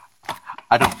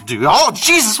I don't do... Oh,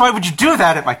 Jesus, why would you do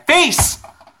that at my face?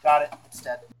 Got it. It's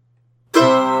dead.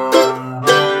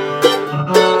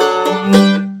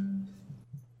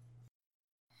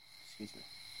 Excuse me.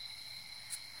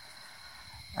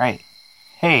 Right.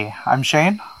 Hey, I'm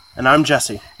Shane. And I'm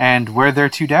Jesse. And we're their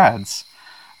two dads.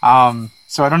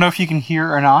 So I don't know if you can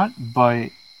hear or not,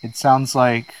 but it sounds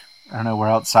like, I don't know, we're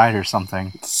outside or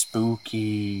something. It's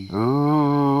spooky.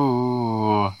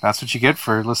 Ooh, that's what you get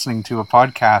for listening to a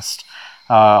podcast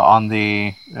on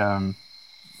the,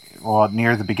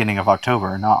 near the beginning of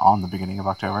October, not on the beginning of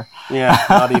October. Yeah,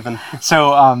 not even.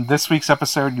 So this week's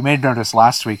episode, you may have noticed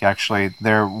last week, actually,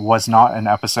 there was not an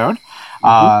episode.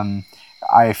 Mm-hmm.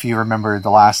 If you remember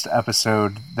the last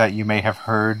episode that you may have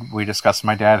heard, we discussed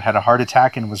my dad had a heart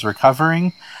attack and was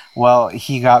recovering. Well,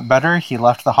 he got better. He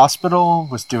left the hospital,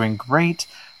 was doing great.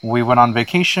 We went on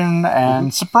vacation,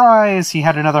 and surprise, he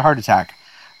had another heart attack.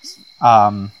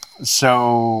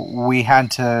 So we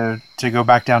had to go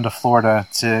back down to Florida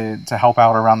to help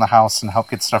out around the house and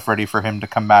help get stuff ready for him to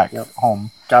come back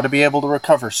home. Got to be able to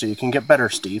recover so you can get better,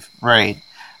 Steve. Right.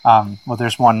 Well,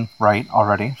 there's one right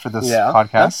already for this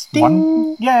podcast. Ding.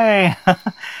 One, yay!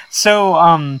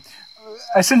 So,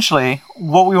 essentially,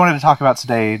 what we wanted to talk about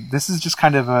today, this is just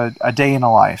kind of a day in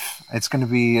a life. It's going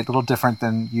to be a little different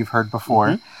than you've heard before.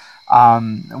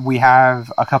 Mm-hmm. We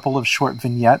have a couple of short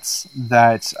vignettes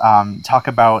that talk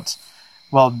about,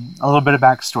 well, a little bit of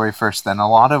backstory first then. A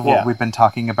lot of what we've been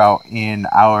talking about in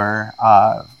our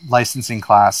licensing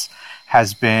class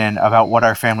has been about what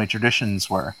our family traditions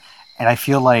were. And I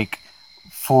feel like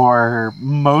for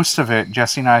most of it,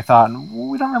 Jesse and I thought,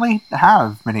 we don't really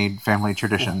have many family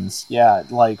traditions. Yeah,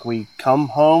 like we come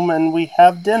home and we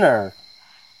have dinner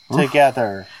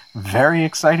together. Very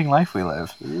exciting life we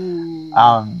live.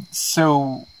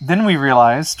 So then we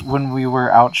realized when we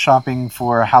were out shopping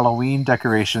for Halloween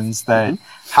decorations that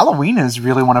Halloween is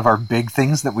really one of our big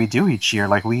things that we do each year.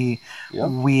 Like we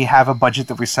have a budget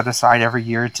that we set aside every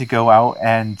year to go out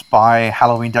and buy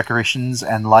Halloween decorations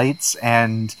and lights,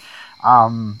 and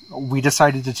we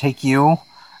decided to take you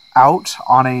out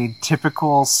on a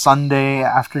typical Sunday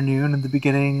afternoon in the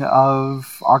beginning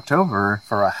of October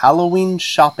for a Halloween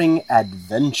shopping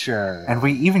adventure. And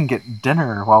we even get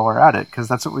dinner while we're at it, because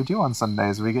that's what we do on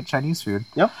Sundays. We get Chinese food.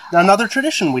 Yep. Another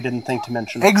tradition we didn't think to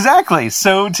mention. Exactly.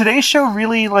 So today's show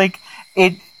really,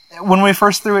 when we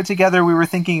first threw it together, we were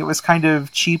thinking it was kind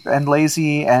of cheap and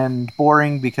lazy and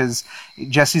boring because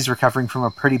Jesse's recovering from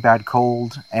a pretty bad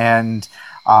cold, and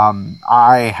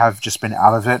I have just been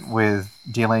out of it with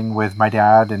dealing with my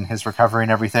dad and his recovery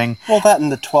and everything. Well, that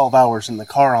and the 12 hours in the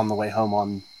car on the way home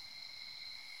on...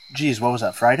 Geez, what was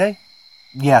that, Friday?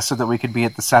 Yeah, so that we could be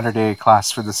at the Saturday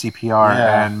class for the CPR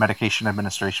and medication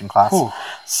administration class. Ooh.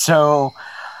 So,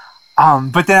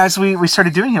 but then as we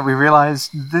started doing it, we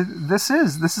realized this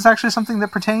is actually something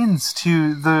that pertains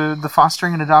to the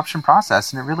fostering and adoption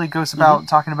process. And it really goes about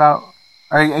talking about...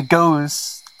 It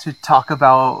goes to talk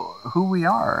about who we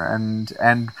are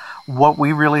and what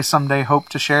we really someday hope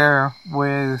to share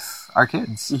with our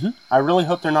kids. I really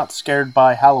hope they're not scared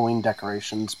by Halloween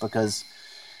decorations, because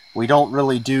we don't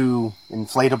really do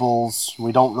inflatables.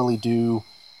 We don't really do,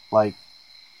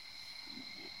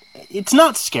 it's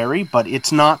not scary, but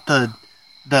it's not the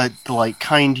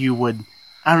kind you would,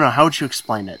 I don't know, how would you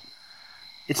explain it?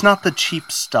 It's not the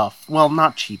cheap stuff. Well,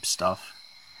 not cheap stuff.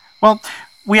 Well,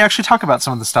 we actually talk about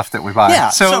some of the stuff that we buy. Yeah,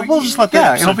 so we'll just let the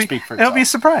episode speak for itself. It'll be a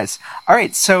surprise. All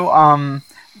right, so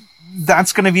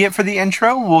that's going to be it for the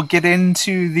intro. We'll get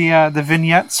into the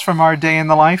vignettes from our day in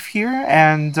the life here,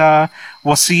 and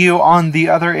we'll see you on the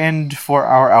other end for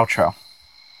our outro.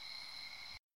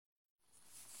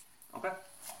 Okay.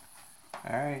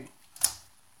 All right.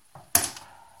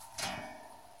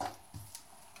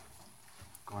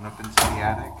 Going up into the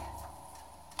attic.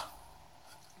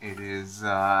 It is...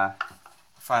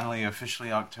 finally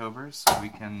officially October, so we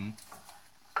can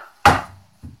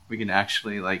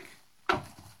actually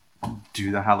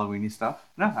do the Halloweeny stuff.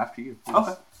 No, after you. Please.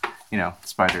 Okay. You know,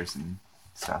 spiders and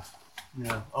stuff.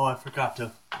 Yeah. Oh, I forgot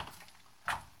to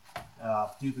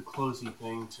do the closey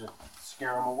thing to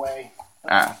scare them away.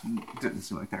 Didn't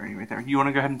seem like that right there. You want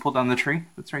to go ahead and pull down the tree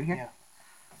that's right here?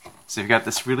 Yeah. So you've got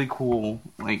this really cool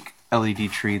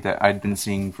LED tree that I'd been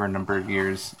seeing for a number of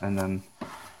years, and then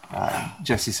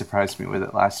Jesse surprised me with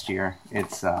it last year.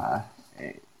 It's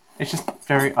just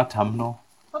very autumnal.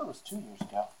 I thought it was 2 years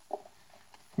ago.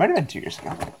 Might have been 2 years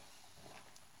ago.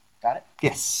 Got it?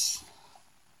 Yes.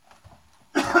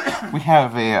 We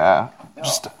have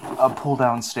just a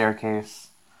pull-down staircase,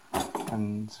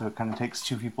 and so it kind of takes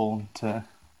two people to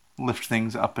lift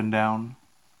things up and down.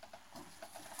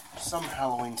 Some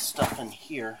Halloween stuff in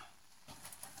here.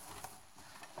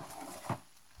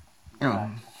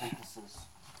 I think this is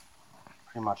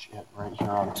pretty much it right here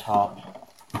on top.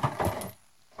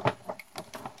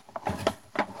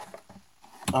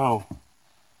 Oh.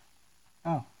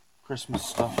 Christmas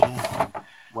stuff, yeah.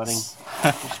 Wedding,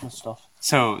 Christmas stuff.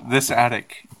 So this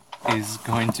attic is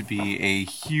going to be a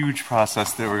huge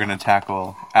process that we're going to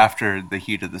tackle after the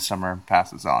heat of the summer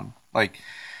passes on. Like,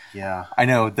 yeah, I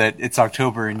know that it's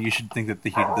October and you should think that the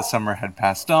heat of the summer had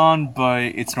passed on, but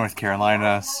it's North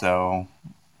Carolina, so...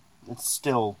 It's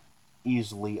still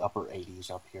easily upper 80s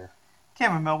up here.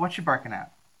 Chamomile, what you barking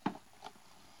at?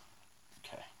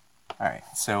 Okay. Alright,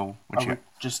 so... Are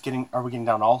we getting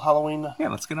down all Halloween? Yeah,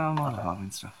 let's get on all the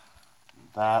Halloween stuff.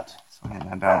 That. So I'm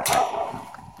getting that down.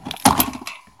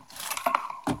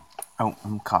 Oh,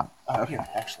 I'm caught. Okay. Here,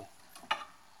 actually.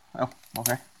 Oh,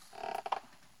 okay.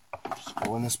 Just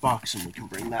go in this box and we can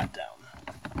bring that down.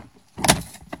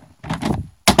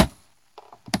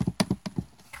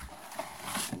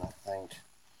 And I think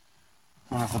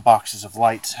one of the boxes of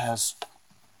lights has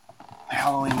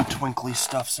Halloween twinkly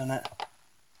stuffs in it.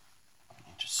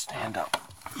 You just stand up.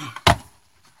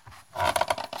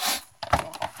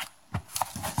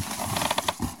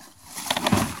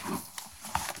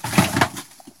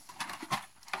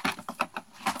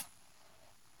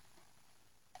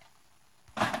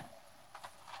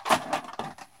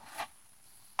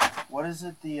 What is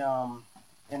it,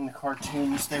 in the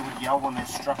cartoons they would yell when they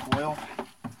struck oil?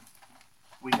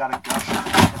 We got a gush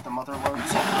at the mother lode,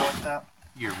 something like that?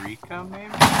 Eureka,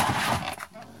 maybe?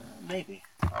 Maybe.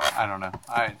 I don't know.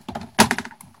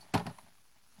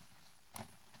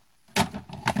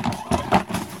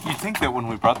 You'd think that when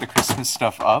we brought the Christmas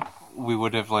stuff up, we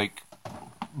would have,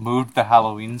 moved the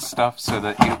Halloween stuff so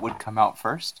that it would come out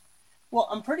first? Well,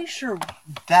 I'm pretty sure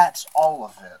that's all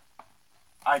of it.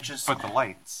 But the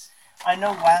lights... I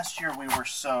know last year we were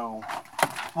so...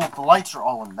 Well, the lights are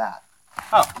all in that.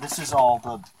 Oh. This is all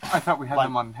the... I thought we had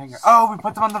them on hanger. Oh, we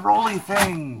put them on the rolly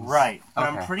things! Right. But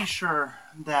Okay. I'm pretty sure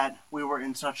that we were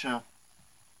in such a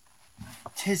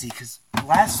tizzy, because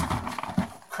last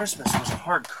Christmas was a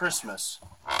hard Christmas,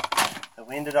 that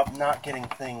we ended up not getting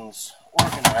things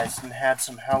organized and had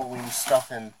some Halloween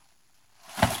stuff in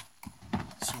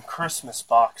some Christmas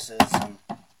boxes and...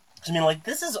 I mean,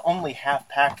 this is only half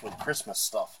packed with Christmas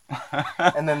stuff.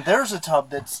 And then there's a tub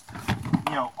that's,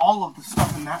 all of the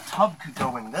stuff in that tub could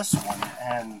go in this one,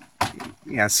 and...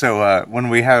 Yeah, so when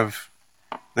we have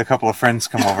the couple of friends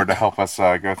come over to help us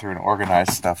go through and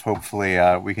organize stuff, hopefully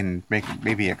we can make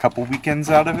maybe a couple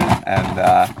weekends out of it,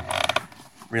 and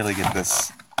really get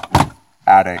this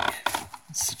attic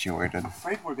situated. I'm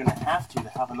afraid we're going to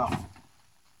have enough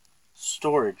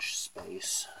storage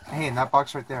space. Hey, in that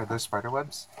box right there, are those spider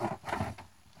webs?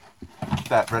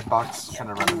 That red box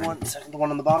kind of running. The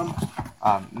one on the bottom?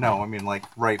 No, I mean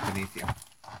right beneath you.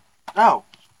 Oh.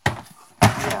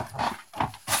 Yeah.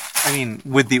 I mean,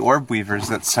 with the orb weavers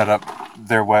that set up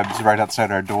their webs right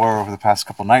outside our door over the past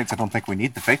couple nights, I don't think we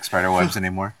need the fake spider webs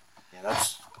anymore. Yeah,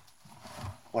 that's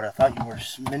what I thought you were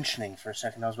mentioning for a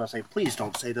second. I was about to say, please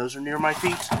don't say those are near my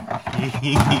feet.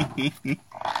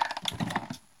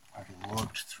 Already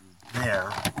looked through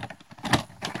there,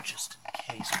 just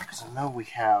in case, because I know we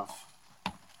have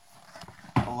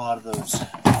a lot of those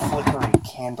flickering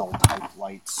candle type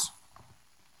lights.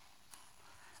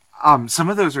 Some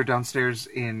of those are downstairs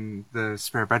in the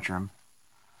spare bedroom.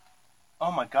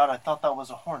 Oh my god, I thought that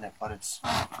was a hornet, but it's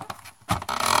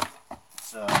a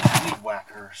weed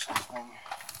whacker or something.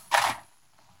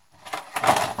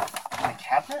 In a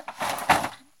cabinet?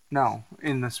 No,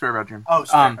 in the spare bedroom. Oh,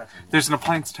 spare bedroom. There's an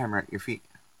appliance timer at your feet.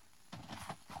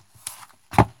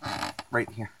 Right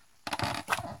here.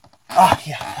 Oh,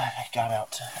 yeah, that I got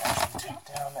out to actually take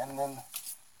down and then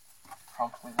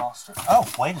promptly lost it.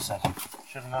 Oh, wait a second.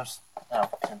 Should have noticed. Oh,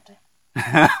 it's empty.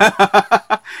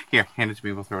 Here, hand it to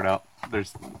me, we'll throw it out.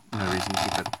 There's no reason to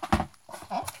keep it.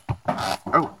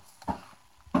 Oh.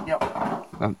 Yep.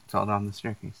 It fell down the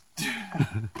staircase.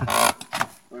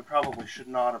 We probably should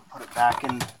not have put it back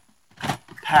and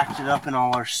packed it up in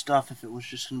all our stuff if it was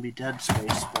just going to be dead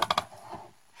space, but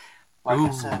like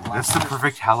I said, that's the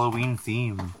perfect Halloween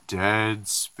theme. Dead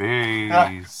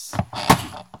space.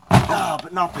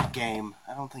 But not the game.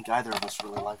 I don't think either of us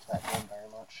really liked that game very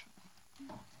much.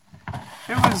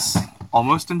 It was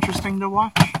almost interesting to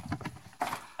watch.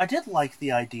 I did like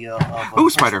the idea of...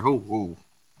 Ooh, spider! Ooh.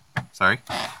 Sorry.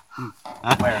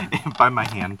 Where? By my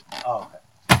hand. Oh, okay.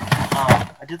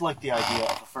 I did like the idea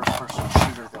of a first-person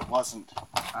shooter that wasn't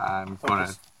I'm going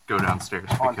to go downstairs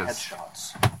on because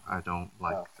headshots. I don't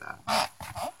like that.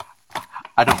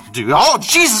 I don't do... Oh,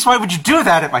 Jesus, why would you do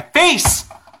that at my face?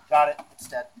 Got it. It's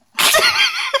dead.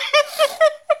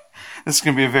 This is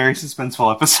going to be a very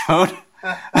suspenseful episode.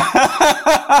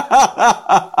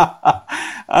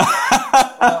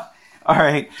 All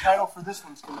right. The title for this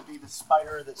one's going to be The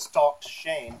Spider That Stalked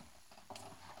Shane.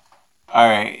 All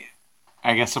right.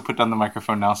 I guess I'll put down the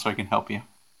microphone now so I can help you.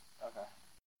 Okay.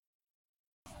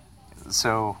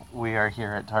 So we are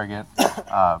here at Target,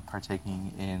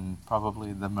 partaking in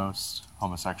probably the most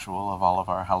homosexual of all of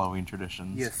our Halloween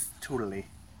traditions. Yes, totally.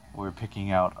 We're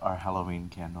picking out our Halloween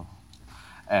candle.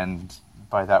 And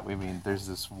by that we mean there's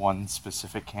this one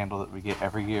specific candle that we get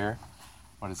every year.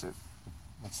 What is it?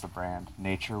 What's the brand?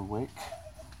 Nature Wick?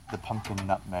 The pumpkin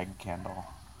nutmeg candle.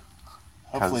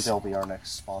 Hopefully they'll be our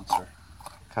next sponsor.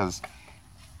 Because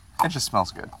it just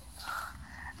smells good.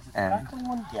 And Crackly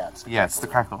one? yeah, it's the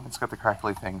crackly one. It's got the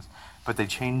crackly things. But they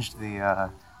changed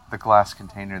the glass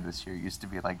container this year. It used to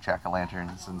be like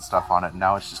jack-o'-lanterns and stuff on it. And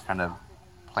now it's just kind of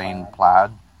plain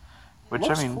plaid. Which,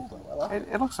 Looks I mean, cool, though. I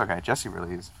like it looks okay. Jesse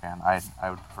really is a fan. I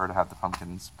would prefer to have the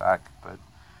pumpkins back, but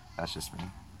that's just me.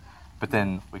 But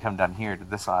then we come down here to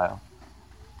this aisle,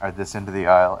 or this end of the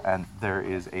aisle, and there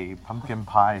is a pumpkin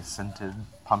pie scented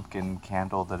pumpkin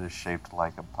candle that is shaped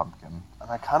like a pumpkin. And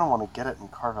I kind of want to get it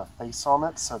and carve a face on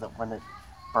it so that when it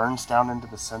burns down into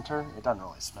the center, it doesn't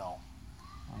really smell.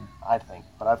 I think,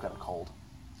 but I've got a cold.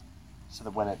 So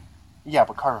that when it... Yeah,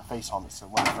 but carve a face on it so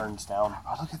when it burns down,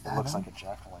 Oh, look at that. it looks like a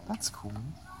jack-o'-lantern. That's cool.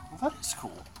 Well, that is cool.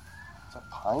 Is that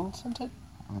pine scented?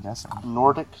 I'm guessing.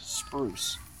 Nordic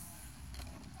spruce.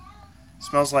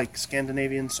 Smells like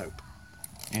Scandinavian soap.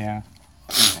 Yeah.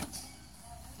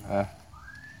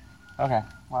 Okay,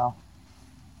 well,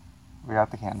 we got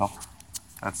the candle.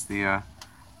 That's the,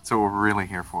 so what we're really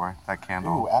here for, that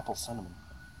candle. Ooh, apple cinnamon.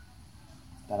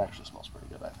 That actually smells pretty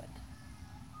good, I think.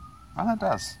 Oh, that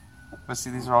does. But see,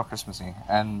 these are all Christmassy,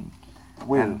 and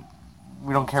Weird. and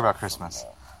we don't care about Christmas.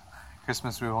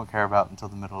 Christmas we won't care about until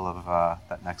the middle of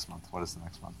that next month. What is the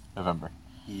next month? November.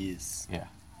 Yes. Yeah.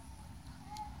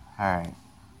 Alright.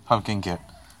 Pumpkin Kit.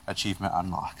 Achievement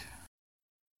unlock.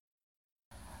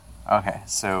 Okay,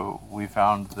 so we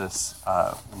found this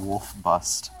wolf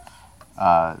bust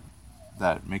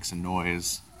that makes a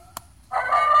noise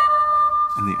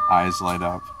and the eyes light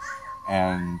up.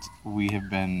 And we have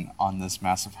been on this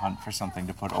massive hunt for something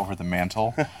to put over the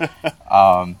mantle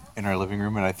in our living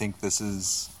room, and I think this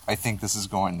is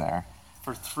going there.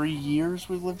 For 3 years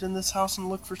we've lived in this house and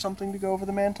looked for something to go over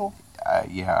the mantle.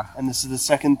 Yeah. And this is the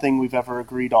second thing we've ever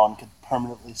agreed on could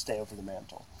permanently stay over the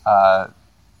mantle.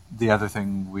 The other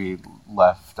thing we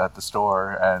left at the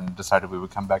store and decided we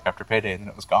would come back after payday, and then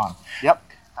it was gone. Yep.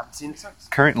 Haven't seen it since.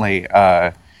 Currently,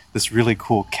 this really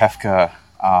cool Kefka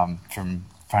from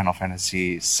Final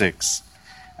Fantasy VI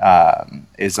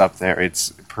is up there.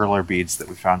 It's perler beads that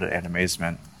we found at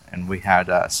Animazement, and we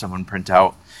had someone print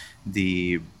out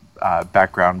the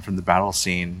background from the battle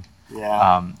scene.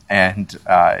 Yeah. And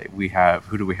we have,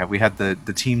 who do we have? We had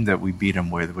the team that we beat him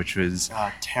with, which was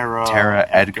Tara,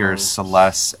 Edgar,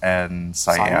 Celeste, and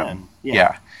Cyan.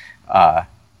 Yeah.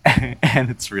 And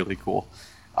it's really cool.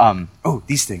 Oh,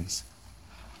 these things.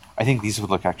 I think these would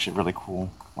look actually really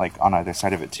cool, like on either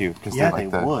side of it too, because Yeah, they're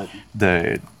like they would.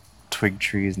 the twig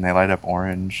trees and they light up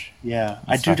orange. Yeah.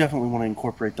 I do stuff. definitely want to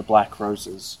incorporate the black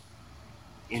roses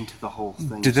into the whole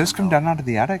thing. Did those come somehow. down out of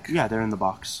the attic? Yeah, they're in the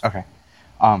box. Okay.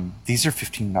 These are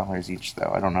 $15 each,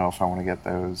 though. I don't know if I want to get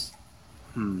those.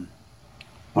 We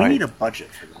But- need a budget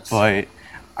for this. But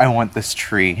I want this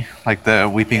tree, like the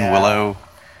weeping Yeah. willow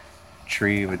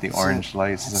tree with the orange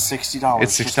lights. It's $60.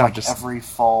 It's just $60. like every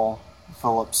fall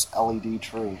Philips LED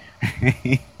tree.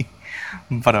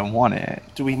 But I want it.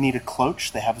 Do we need a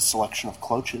cloche? They have a selection of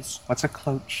cloches. What's a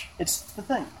cloche? It's the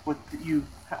thing. You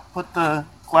put the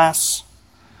glass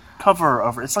cover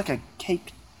over. It's like a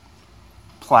cake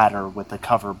platter with the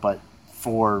cover, but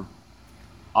for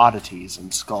oddities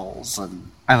and skulls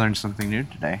and... I learned something new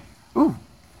today. Ooh.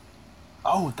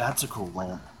 Oh, that's a cool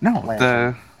lamp. No,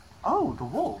 Lantern. Oh, the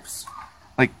wolves.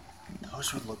 like,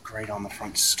 Those would look great on the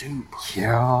front stoop.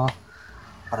 yeah.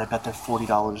 But I bet they're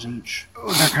 $40 each.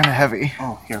 Oh, they're kind of heavy.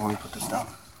 Oh, here, let me put this down.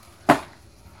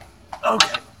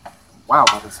 Okay. Wow,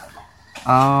 that is heavy.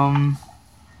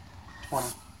 20.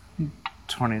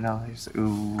 $20.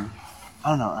 Ooh. I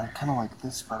don't know, I kind of like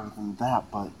this better than that,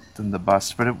 but... Then the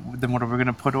bust. But then what are we going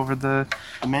to put over the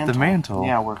mantle?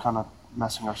 Yeah, we're kind of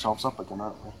messing ourselves up again,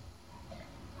 aren't we?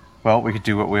 Well, we could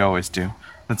do what we always do.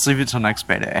 Let's leave it till next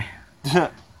payday.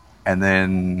 And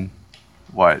then,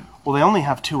 what? Well, they only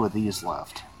have 2 of these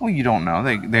left. Well, you don't know.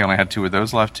 They only had 2 of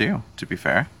those left, too, to be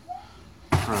fair.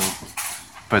 True.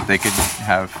 But they could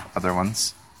have other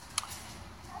ones.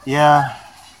 Yeah.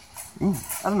 Ooh,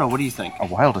 I don't know, what do you think? A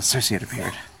wild associate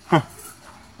appeared.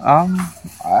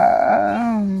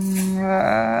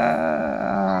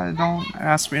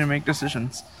 ask me to make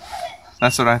decisions.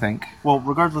 That's what I think. Well,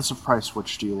 regardless of price,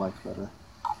 which do you like better?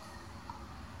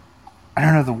 I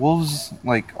don't know, the wolves,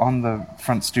 like, on the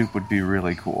front stoop would be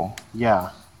really cool.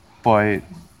 Yeah. But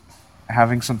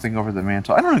having something over the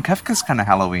mantle... I don't know, Kefka's kind of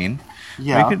Halloween.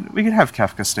 Yeah. We could have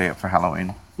Kefka stay up for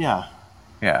Halloween. Yeah.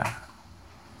 Yeah.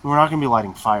 We're not going to be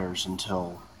lighting fires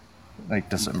until... like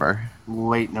December.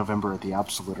 Late November at the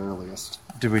absolute earliest.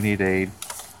 Do we need a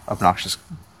obnoxious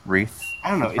wreath?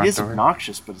 I don't know, it is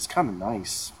obnoxious, but it's kind of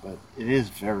nice. But it is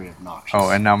very obnoxious. Oh,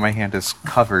 and now my hand is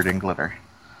covered in glitter.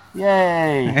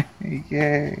 Yay!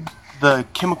 Yay! The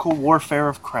chemical warfare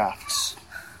of crafts.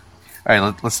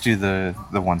 Alright, let's do the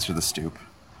ones for the stoop.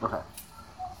 Okay.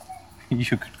 You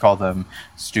could call them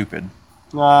stupid.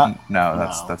 No,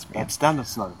 that's mean.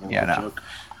 That's not a joke.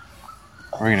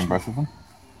 We're getting both of them?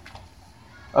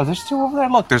 Oh, there's 2 over there.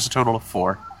 Look, there's a total of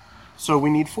 4. So we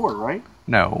need 4, right?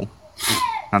 No.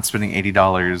 Not spending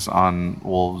 $80 on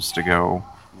wolves to go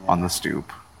on the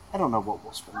stoop. I don't know what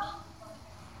we'll spend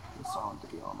this on, to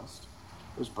be honest.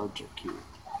 Those birds are cute.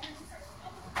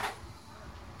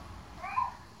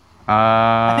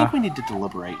 I think we need to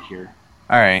deliberate here.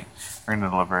 Alright, we're going to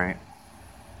deliberate.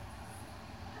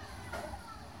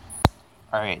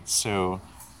 Alright, so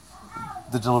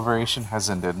the deliberation has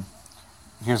ended.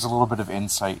 Here's a little bit of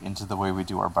insight into the way we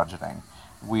do our budgeting.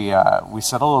 We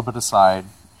set a little bit aside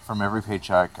from every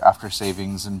paycheck after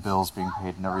savings and bills being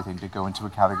paid and everything to go into a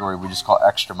category we just call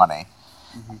extra money.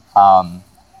 Mm-hmm.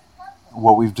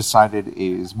 What we've decided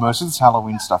is most of this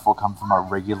Halloween stuff will come from our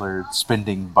regular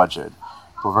spending budget.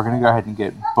 But we're going to go ahead and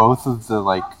get both of the,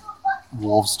 like,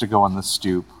 wolves to go on the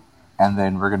stoop, and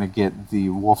then we're going to get the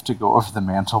wolf to go over the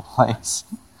mantle place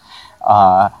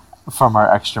from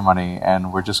our extra money,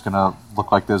 and we're just going to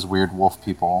look like those weird wolf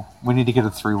people. We need to get a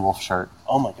 3-wolf shirt.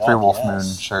 Oh my god, 3-wolf moon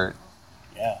shirt.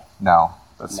 Yeah. No,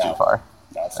 that's too far.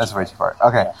 No, that's way too far.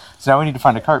 Okay, yeah. So now we need to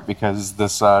find a cart because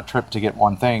this trip to get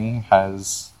one thing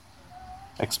has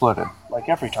exploded. Like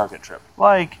every Target trip.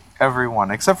 Like everyone,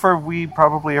 except for we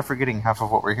probably are forgetting half of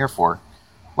what we're here for.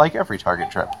 Like every Target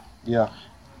trip. Yeah.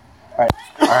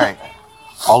 Alright.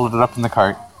 All loaded up in the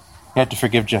cart. You had to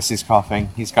forgive Jesse's coughing.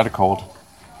 He's got a cold.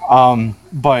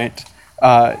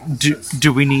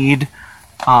 Do we need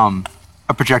a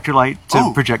projector light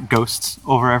to project ghosts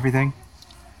over everything?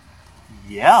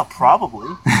 Yeah,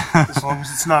 probably. As long as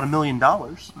it's not $1 million.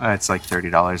 It's like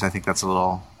 $30. I think that's a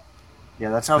little... Yeah,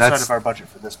 that's outside of our budget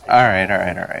for this page.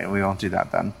 Alright. We won't do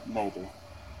that then. Maybe.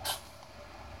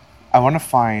 I want to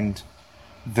find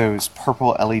those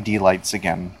purple LED lights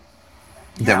again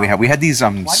that we had. We had these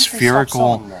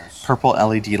spherical purple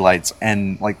LED lights,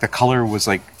 and like the color was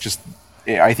like just...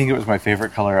 I think it was my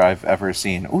favorite color I've ever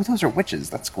seen. Oh, those are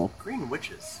witches. That's cool. Green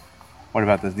witches. What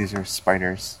about those? These are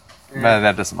spiders.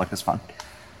 That doesn't look as fun.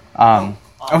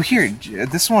 Here,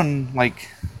 this one, like...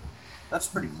 That's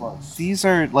pretty close. These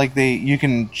are, like, you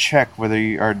can check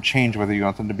change whether you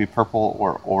want them to be purple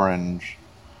or orange.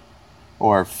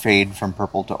 Or fade from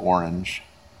purple to orange.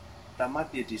 That might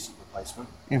be a decent replacement.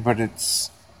 Yeah, but it's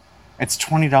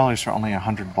 $20 for only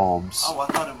 100 bulbs. Oh, I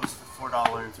thought it was the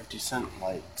 $4.50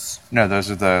 lights. No, those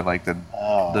are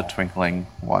the twinkling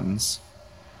ones.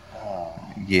 Oh.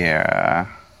 Yeah.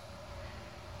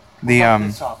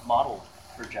 This model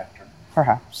projector.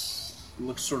 Perhaps. It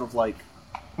looks sort of like...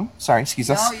 Oh, sorry, excuse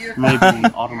us. No, you're maybe fine.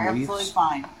 autumn You're leaves. absolutely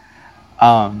fine.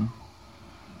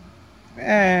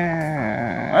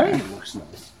 I think it looks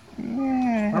nice.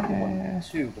 Purple one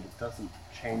too, but it doesn't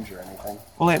change or anything.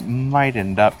 Well, it might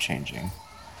end up changing.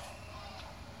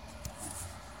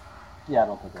 Yeah, I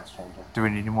don't think that's changing. Do we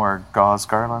need any more gauze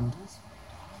garland?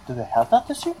 Do they have that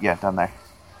this year? Yeah, down there.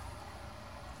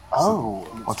 Oh,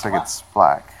 looks like it's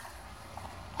black.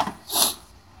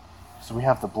 So we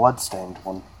have the blood-stained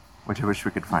one. Which I wish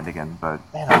we could find again, but...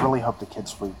 Man, I really hope the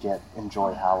kids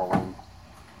enjoy Halloween.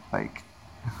 Like,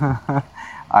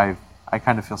 I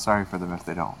kind of feel sorry for them if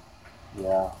they don't.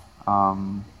 Yeah.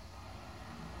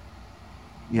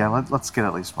 Yeah, let's get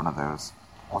at least one of those.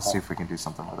 Let's Okay. see if we can do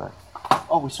something with it.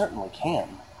 Oh, we certainly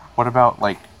can. What about,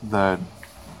 like, the...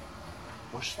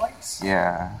 Bush lights?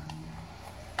 Yeah.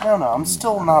 No, I'm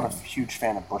still not a huge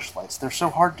fan of bush lights. They're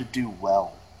so hard to do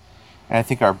well. And I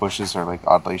think our bushes are, like,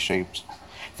 oddly shaped.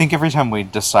 I think every time we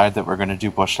decide that we're going to do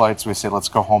bush lights, we say, let's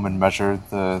go home and measure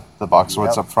the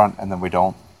boxwoods up front, and then we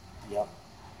don't. Yep.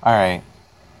 Alright,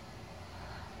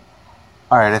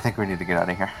 I think we need to get out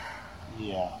of here.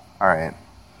 Yeah. Alright.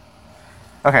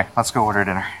 Okay, let's go order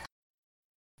dinner.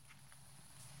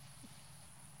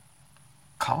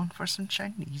 Calling for some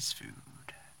Chinese food.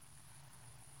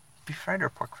 Beef fried or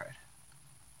pork fried?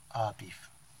 Beef.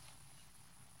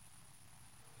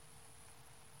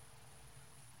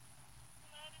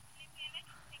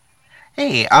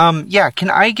 Hey, yeah,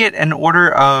 can I get an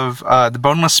order of the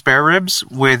boneless spare ribs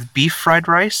with beef fried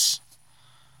rice?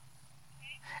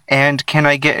 And can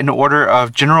I get an order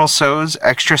of General Tso's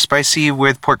extra spicy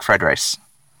with pork fried rice?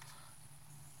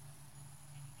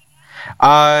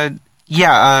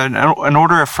 Yeah, an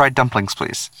order of fried dumplings,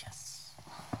 please. Yes.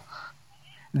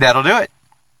 That'll do it.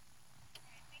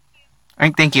 All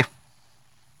right, thank you.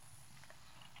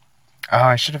 Oh,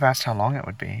 I should have asked how long it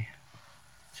would be.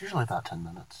 It's usually about 10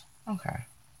 minutes. Okay.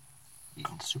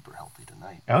 Eating super healthy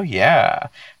tonight. Oh, yeah.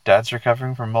 Dad's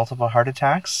recovering from multiple heart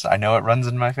attacks. I know it runs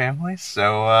in my family,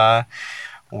 so,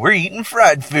 we're eating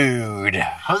fried food.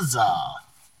 Huzzah!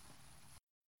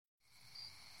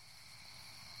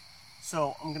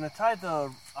 So, I'm going to tie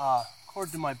the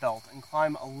cord to my belt and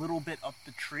climb a little bit up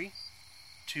the tree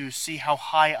to see how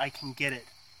high I can get it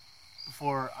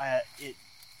before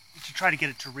to try to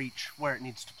get it to reach where it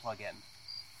needs to plug in.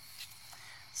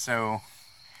 So,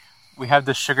 we have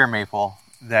the sugar maple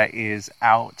that is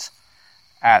out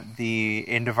at the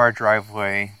end of our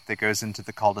driveway that goes into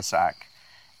the cul-de-sac.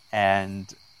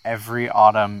 And every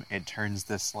autumn it turns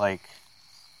this, like,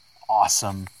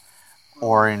 awesome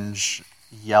orange,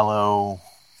 yellow,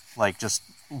 like, just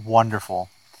wonderful.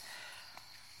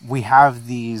 We have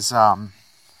these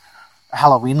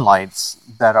Halloween lights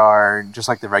that are just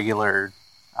like the regular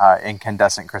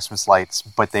incandescent Christmas lights,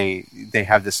 but they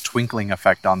have this twinkling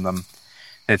effect on them.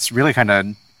 It's really kind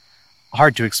of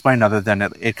hard to explain other than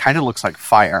it kind of looks like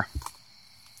fire.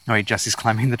 Oh wait, Jesse's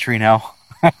climbing the tree now.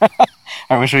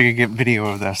 I wish we could get video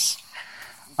of this.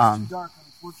 It's too dark,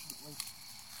 unfortunately.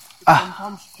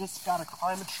 Sometimes you just gotta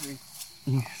climb a tree.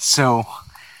 So,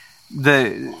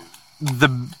 the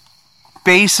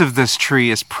base of this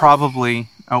tree is probably...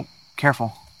 Oh,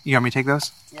 careful. You want me to take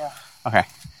those? Yeah. Okay.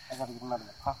 I gotta get them out of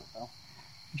my pocket, though.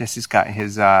 Jesse's got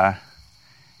his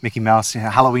Mickey Mouse,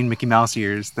 Halloween Mickey Mouse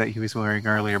ears that he was wearing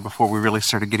earlier before we really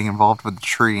started getting involved with the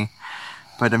tree.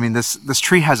 But, I mean, this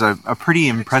tree has a pretty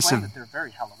impressive... That they're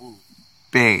very Halloween.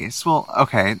 Base. Well,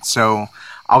 okay, so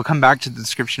I'll come back to the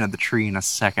description of the tree in a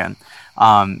second.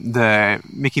 The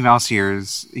Mickey Mouse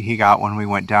ears he got when we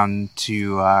went down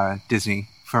to Disney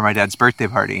for my dad's birthday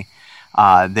party.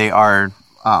 They are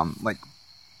like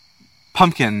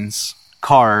pumpkins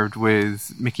carved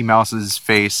with Mickey Mouse's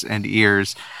face and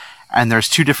ears, and there's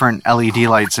two different LED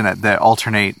lights in it that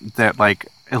alternate, that like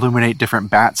illuminate different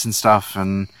bats and stuff,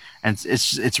 and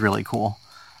it's really cool.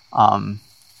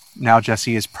 Now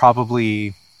Jesse is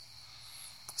probably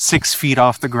 6 feet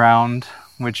off the ground,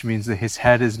 which means that his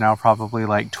head is now probably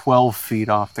like 12 feet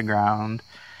off the ground,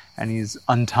 and he's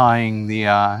untying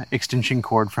the extension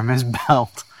cord from his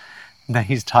belt that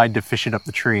he's tied to fish it up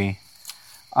the tree.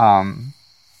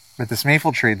 With this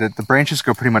maple tree, the branches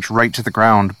go pretty much right to the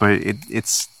ground, but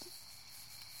it's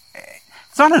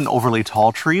not an overly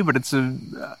tall tree, but it's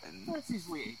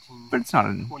easily 18. But it's not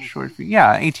a short tree.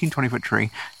 Yeah, 18, 20-foot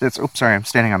tree. Oops, sorry, I'm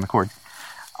standing on the cord.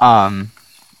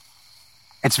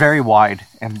 It's very wide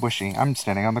and bushy. I'm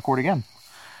standing on the cord again.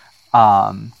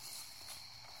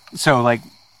 So, like,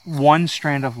 one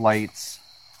strand of lights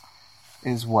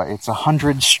is what? It's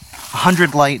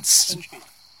 100 lights. 10 feet.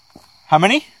 How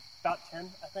many? About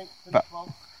 10, I think. 10 About,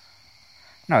 12.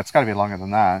 No, it's got to be longer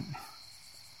than that.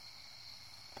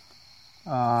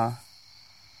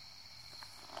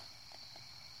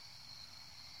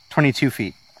 22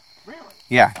 feet. Really?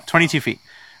 Yeah, 22 feet.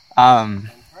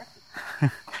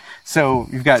 So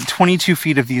you've got 22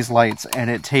 feet of these lights, and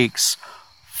it takes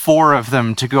 4 of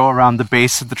them to go around the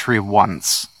base of the tree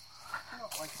once. I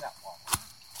don't like that wobble.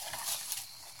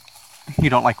 You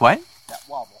don't like what? That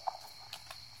wobble.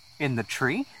 In the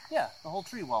tree? Yeah, the whole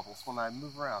tree wobbles when I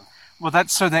move around. Well,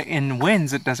 that's so that in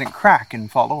winds it doesn't crack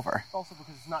and fall over. Also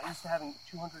because it's not used to having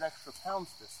 200 extra pounds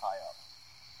this high up.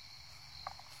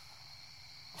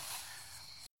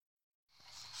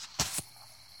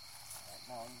 Right,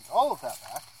 now I need all of that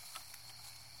back.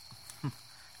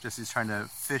 Jesse's trying to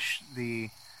fish the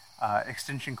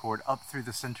extension cord up through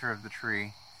the center of the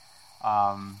tree.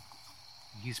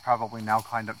 He's probably now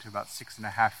climbed up to about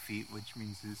 6.5 feet, which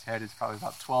means his head is probably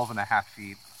about 12.5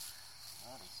 feet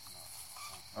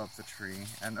up the tree.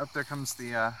 And up there comes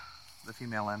the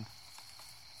female end.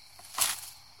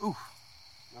 Ooh.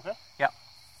 Okay?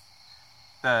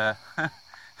 Yeah.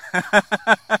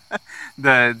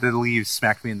 The leaves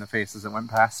smacked me in the face as it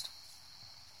went past.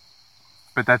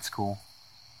 But that's cool.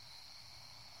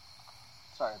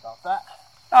 Sorry about that.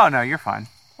 Oh no, you're fine.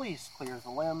 Please clear the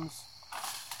limbs.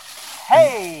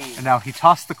 Hey! And now he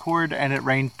tossed the cord and it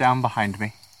rained down behind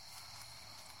me.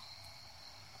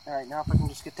 Alright, now if I can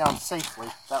just get down safely,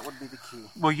 that would be the key.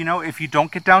 Well, you know, if you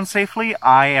don't get down safely,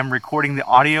 I am recording the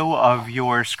audio of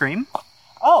your scream.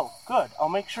 Oh, Good. I'll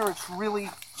make sure it's really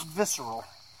visceral.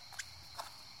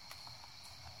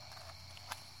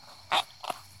 How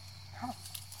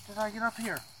did I get up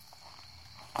here?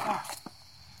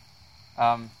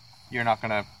 You're not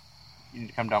gonna... You need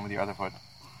to come down with your other foot.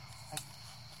 I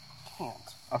can't.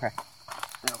 Okay.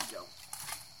 There we go.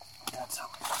 That's how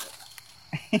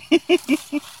I did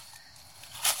it.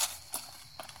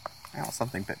 Oh,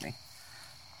 something bit me.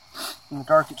 In the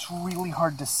dark, it's really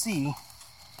hard to see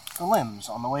the limbs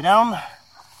on the way down.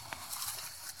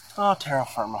 Oh, terra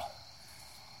firma.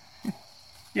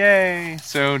 Yay!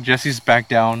 So Jesse's back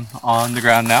down on the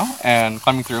ground now and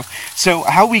climbing through. So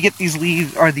how we get these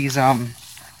leaves, or these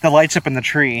the lights up in the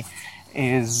tree,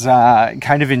 is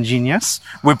kind of ingenious.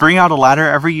 We bring out a ladder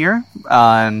every year,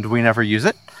 and we never use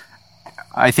it.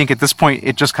 I think at this point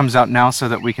it just comes out now so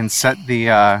that we can set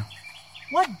the...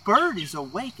 What bird is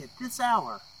awake at this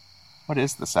hour? What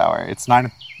is this hour? It's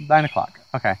 9 o'clock.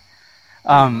 Okay.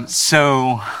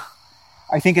 So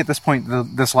I think at this point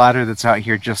this ladder that's out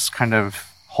here just kind of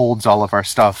holds all of our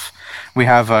stuff. We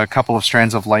have a couple of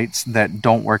strands of lights that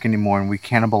don't work anymore, and we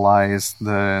cannibalize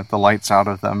the lights out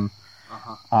of them.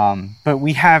 But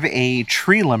we have a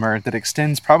tree limber that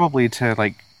extends probably to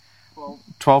like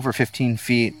 12 or 15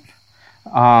 feet.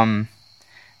 And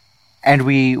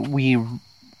we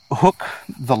hook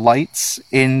the lights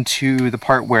into the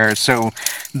part where, so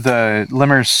the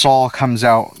limmer's saw comes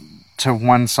out to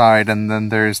one side, and then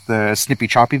there's the snippy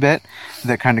choppy bit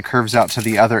that kind of curves out to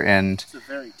the other end. It's a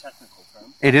very technical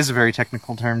term. It is a very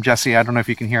technical term. Jesse, I don't know if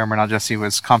you can hear him or not. Jesse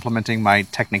was complimenting my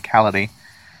technicality.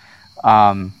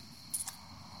 My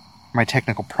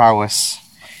technical prowess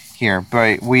here,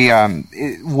 but we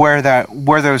where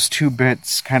those two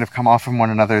bits kind of come off from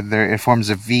one another, it forms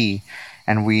a V,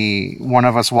 and one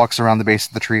of us walks around the base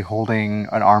of the tree holding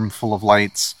an armful of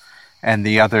lights, and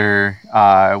the other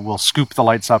will scoop the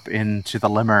lights up into the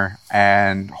limmer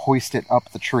and hoist it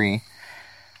up the tree.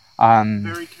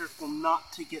 Very careful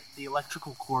not to get the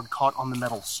electrical cord caught on the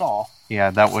metal saw.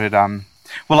 Yeah, that would well,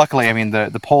 luckily, I mean,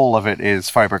 the pole of it is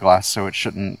fiberglass, so it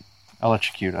shouldn't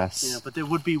electrocute us. Yeah, but there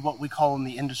would be what we call in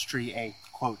the industry a,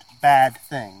 quote, bad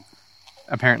thing.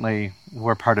 Apparently,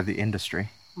 we're part of the industry.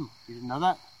 You didn't know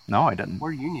that? No, I didn't.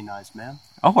 We're unionized, man.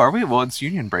 Oh, are we? Well, it's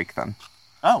union break then.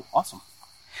 Oh, awesome.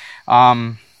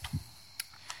 And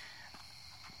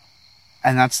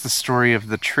that's the story of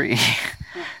the tree.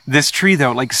 This tree,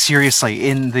 though, like, seriously,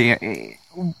 in the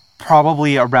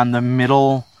probably around the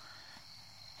middle,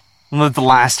 the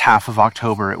last half of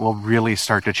October, it will really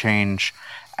start to change.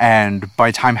 And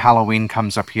by the time Halloween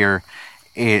comes up here,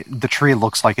 the tree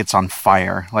looks like it's on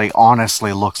fire. Like,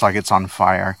 honestly looks like it's on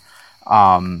fire.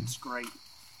 It's great.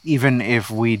 Even if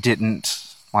we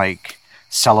didn't, like,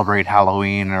 celebrate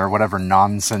Halloween or whatever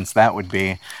nonsense that would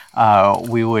be,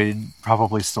 we would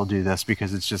probably still do this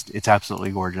because it's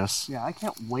absolutely gorgeous. Yeah, I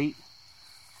can't wait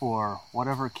for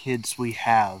whatever kids we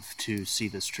have to see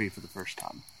this tree for the first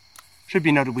time. Should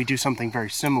be noted we do something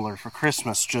very similar for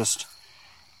Christmas, just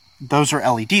those are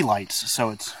LED lights,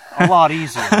 so it's a lot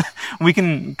easier. We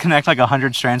can connect like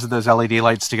 100 strands of those LED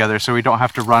lights together, so we don't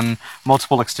have to run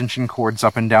multiple extension cords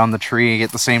up and down the tree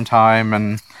at the same time,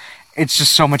 and it's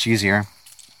just so much easier.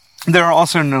 There are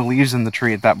also no leaves in the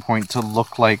tree at that point to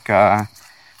look like... we're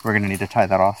going to need to tie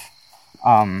that off.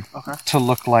 Okay. To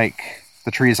look like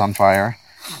the tree's on fire.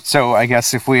 So I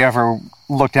guess if we ever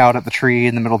looked out at the tree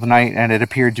in the middle of the night and it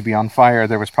appeared to be on fire,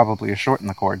 there was probably a short in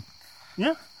the cord.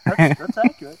 Yeah, that's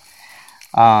accurate.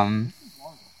 No,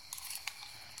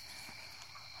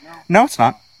 it's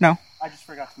not. No. I just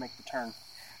forgot to make the turn.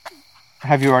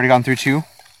 Have you already gone through 2?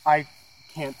 I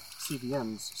can't see the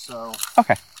ends, so...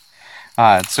 Okay.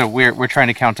 So we're trying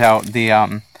to count out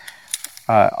the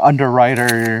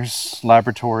underwriters,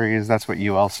 laboratories, that's what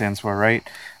UL stands for, right?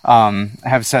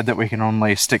 Have said that we can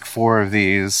only stick 4 of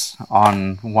these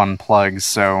on one plug,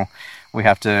 so we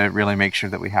have to really make sure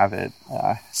that we have it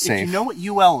safe. If you know what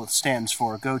UL stands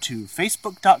for, go to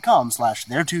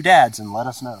facebook.com/their2dads and let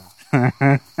us know.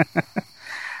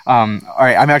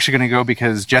 Alright, I'm actually going to go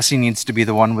because Jesse needs to be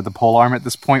the one with the pole arm at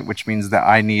this point, which means that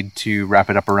I need to wrap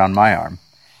it up around my arm.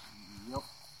 Yep.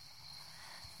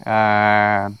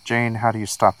 Jane, how do you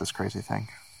stop this crazy thing?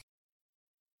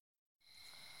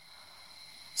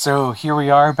 So here we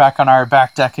are back on our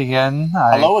back deck again.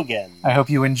 Hello again. I hope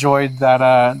you enjoyed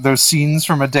that those scenes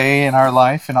from a day in our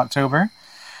life in October.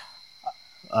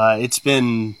 It's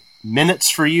been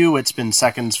minutes for you, it's been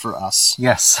seconds for us.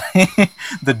 Yes.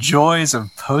 The joys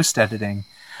of post-editing.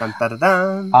 Dun, dun,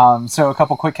 dun, dun. So a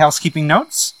couple quick housekeeping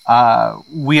notes.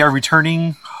 We are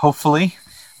returning, hopefully,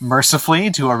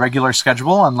 mercifully, to a regular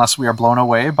schedule unless we are blown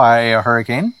away by a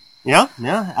hurricane. Yeah,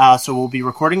 yeah. So we'll be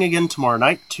recording again tomorrow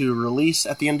night to release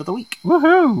at the end of the week.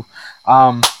 Woohoo!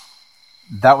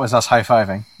 That was us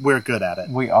high-fiving. We're good at it.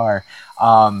 We are.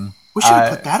 We should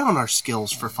put that on our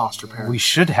skills for foster parents. We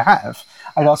should have.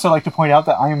 I'd also like to point out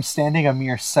that I am standing a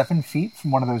mere 7 feet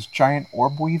from one of those giant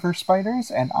orb weaver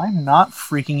spiders, and I'm not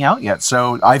freaking out yet,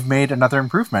 so I've made another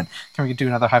improvement. Can we do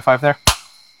another high five there?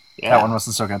 Yeah. That one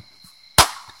wasn't so good.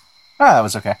 That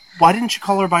was okay. Why didn't you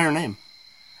call her by her name?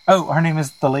 Oh, her name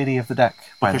is the Lady of the Deck,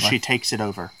 by the Because way. she takes it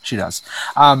over. She does.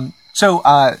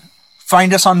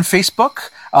 Find us on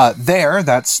Facebook.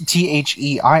 That's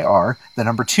THEIR, the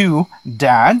number 2,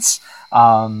 dads.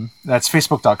 That's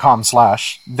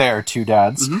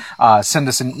facebook.com/there2dads. Mm-hmm. Send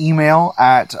us an email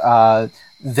at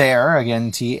there,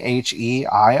 again,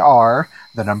 THEIR,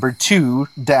 the number 2,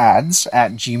 dads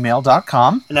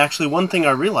 @gmail.com. And actually, one thing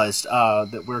I realized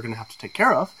that we're going to have to take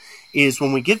care of is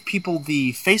when we give people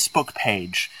the Facebook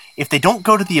page, if they don't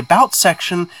go to the About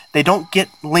section, they don't get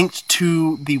linked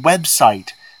to the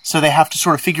website. So they have to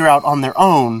sort of figure out on their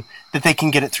own that they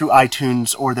can get it through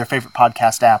iTunes or their favorite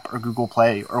podcast app or Google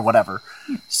Play or whatever.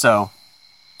 So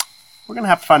we're going to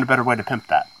have to find a better way to pimp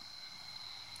that.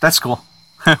 That's cool.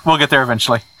 We'll get there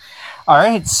eventually. All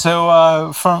right,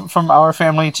 so from our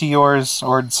family to yours,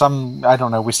 or some, I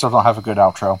don't know, we still don't have a good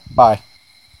outro. Bye.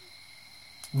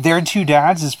 There Two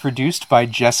Dads is produced by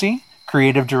Jesse,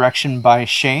 creative direction by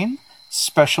Shane.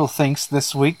 Special thanks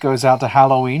this week goes out to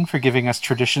Halloween for giving us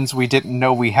traditions we didn't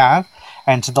know we had,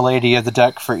 and to the Lady of the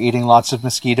Deck for eating lots of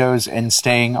mosquitoes and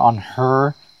staying on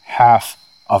her half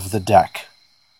of the deck.